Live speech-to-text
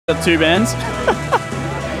got 2 bands.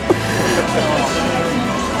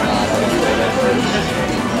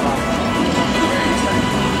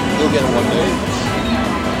 You'll get one day.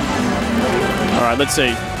 Alright, let's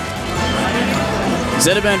see.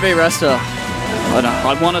 Zetaban v Rasta.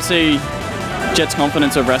 I want to see Jet's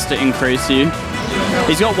confidence of Rasta increase here.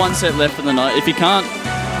 He's got 1 set left for the night. If he can't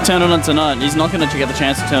turn it on tonight, he's not going to get the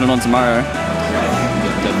chance to turn it on tomorrow.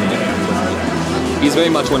 He's very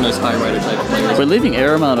much one of those high-rider type of players. We're leaving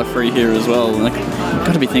Aramata free here as well. Like, I've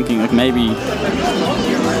got to be thinking, like, maybe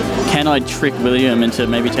can I trick William into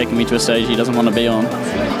maybe taking me to a stage he doesn't want to be on?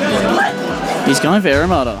 Yeah. He's going for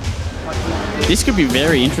Aramata. This could be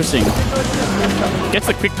very interesting. Gets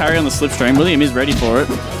the quick parry on the slipstream. William is ready for it.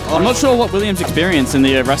 I'm not sure what William's experience in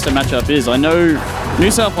the Rasta matchup is. I know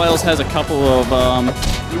New South Wales has a couple of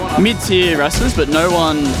mid-tier Rastas, but no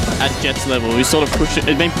one at Jet's level who's sort of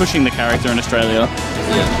been pushing the character in Australia.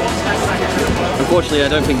 Yeah. Unfortunately, I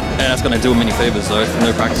don't think that's going to do him any favours though.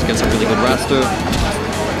 No practice against a really good Rasta.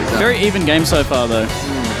 Very even game so far though.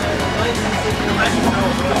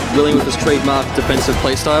 William with his trademark defensive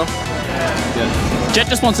playstyle. Yeah. Jet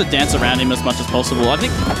just wants to dance around him as much as possible. I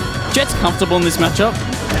think Jet's comfortable in this matchup.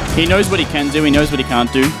 He knows what he can do, he knows what he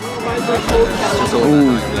can't do.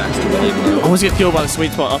 Almost get killed by the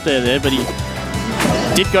sweet spot up there, but he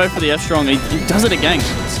did go for the F strong. He does it again.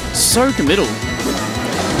 So committal.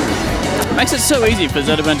 Makes it so easy for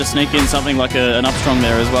Zetaban to sneak in something like an up strong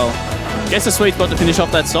there as well. Gets the sweet spot to finish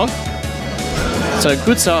off that stock. So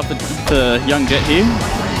good start for young Jet here,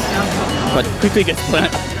 but quickly gets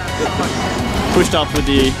pushed up with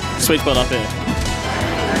the sweet spot up here.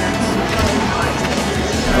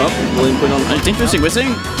 Oh, William put on. It's interesting. We're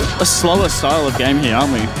seeing a slower style of game here,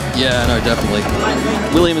 aren't we? Yeah, no, definitely.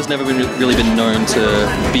 William has never really been known to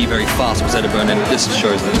be very fast with Zetaban, and this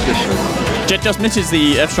shows it. Jet just misses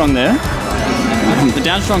the F strong there. The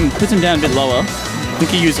down strong puts him down a bit lower. I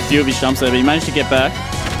think he used a few of his jumps there, but he managed to get back.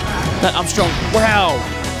 That up strong, wow!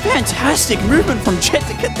 Fantastic movement from Jet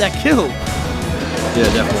to get that kill. Yeah,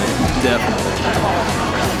 definitely.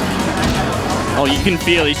 Oh, you can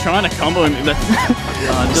feel he's trying to combo him.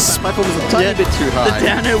 Just the spike was a tiny bit too high. The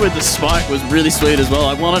down air with the spike was really sweet as well.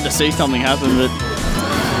 I wanted to see something happen, but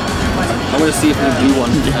I want to see if we can do one.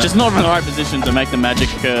 Just not in the right position to make the magic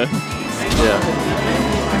occur. Yeah.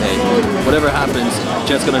 Hey, whatever happens,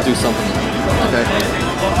 Jet's gonna do something. Okay.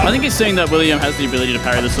 I think he's seeing that William has the ability to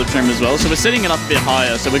parry the slipstream as well, so we're setting it up a bit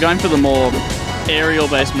higher. So we're going for the more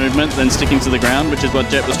aerial-based movement than sticking to the ground, which is what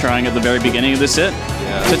Jet was trying at the very beginning of this set.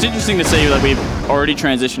 Yeah. So it's interesting to see that we've already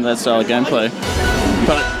transitioned to that style of gameplay.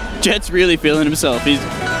 But Jet's really feeling himself. He's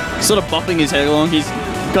sort of bopping his head along. He's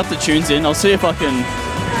got the tunes in. I'll see if I can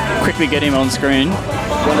quickly get him on screen.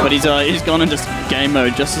 But he's gone into game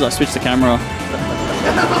mode just as I switch the camera.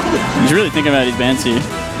 He's really thinking about his bands here.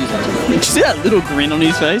 Did you see that little grin on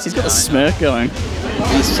his face? He's got a smirk going.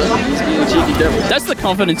 He's being a cheeky devil. That's the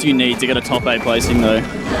confidence you need to get a top 8 placing though.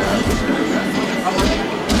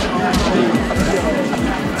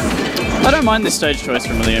 I don't mind this stage choice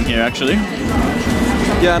from William here actually.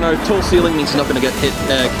 Yeah, no, tall ceiling means he's not going to get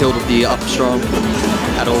killed with the up strong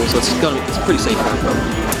at all, so it's pretty safe.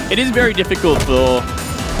 It is very difficult for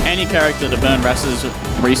any character to burn Rasta's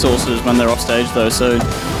resources when they're off stage though, so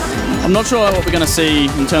I'm not sure what we're going to see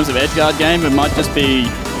in terms of edge guard game. It might just be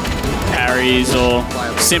parries or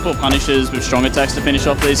simple punishes with strong attacks to finish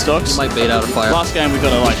off these stocks. You might bait out a fire. Last game we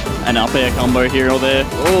got an up air combo here or there.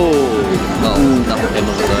 Oh, not for him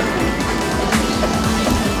over there.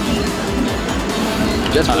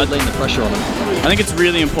 Just really laying the pressure on him. I think it's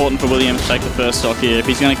really important for William to take the first stock here if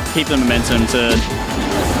he's going to keep the momentum to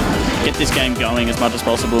get this game going as much as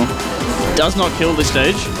possible. Does not kill this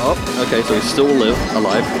stage. Oh, okay, so he's still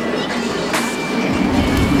alive.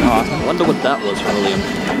 I wonder what that was for William.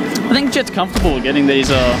 I think Jet's comfortable with getting these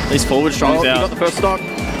forward strongs out. He got the first stock.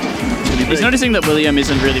 He's noticing that William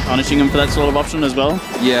isn't really punishing him for that sort of option as well.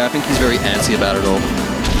 Yeah, I think he's very antsy about it all.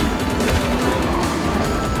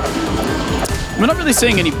 We're not really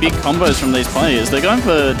seeing any big combos from these players. They're going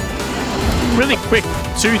for really quick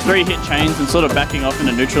 2-3 hit chains and sort of backing off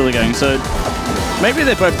into neutral again. So maybe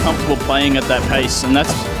they're both comfortable playing at that pace, and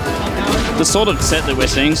that's the sort of set that we're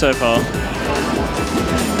seeing so far.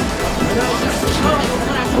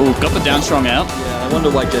 Oh, got the down strong out. Yeah, I wonder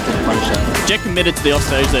why Jet didn't punish that. Jet committed to the off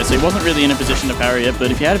stage there, so he wasn't really in a position to parry it, but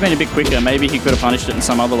if he had been a bit quicker, maybe he could have punished it in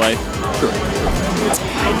some other way. Sure.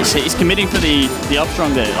 He's committing for the up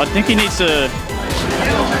strong there. I think he needs to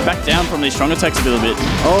back down from these strong attacks a little bit.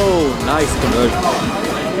 Oh, nice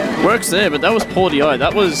conversion. Works there, but that was poor DI.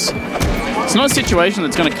 That was... It's not a situation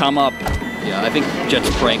that's going to come up. Yeah, I think Jet's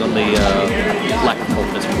preying on the lack of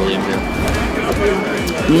confidence from William here.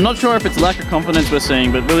 I'm not sure if it's lack of confidence we're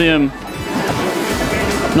seeing, but William,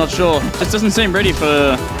 not sure. Just doesn't seem ready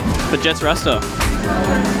for Jet's Rasta.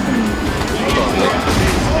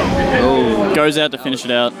 Oh, Goes out to finish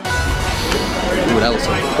it out. ooh, that was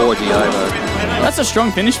some poor GI though. That's a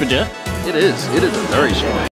strong finish for Jet. It is very strong.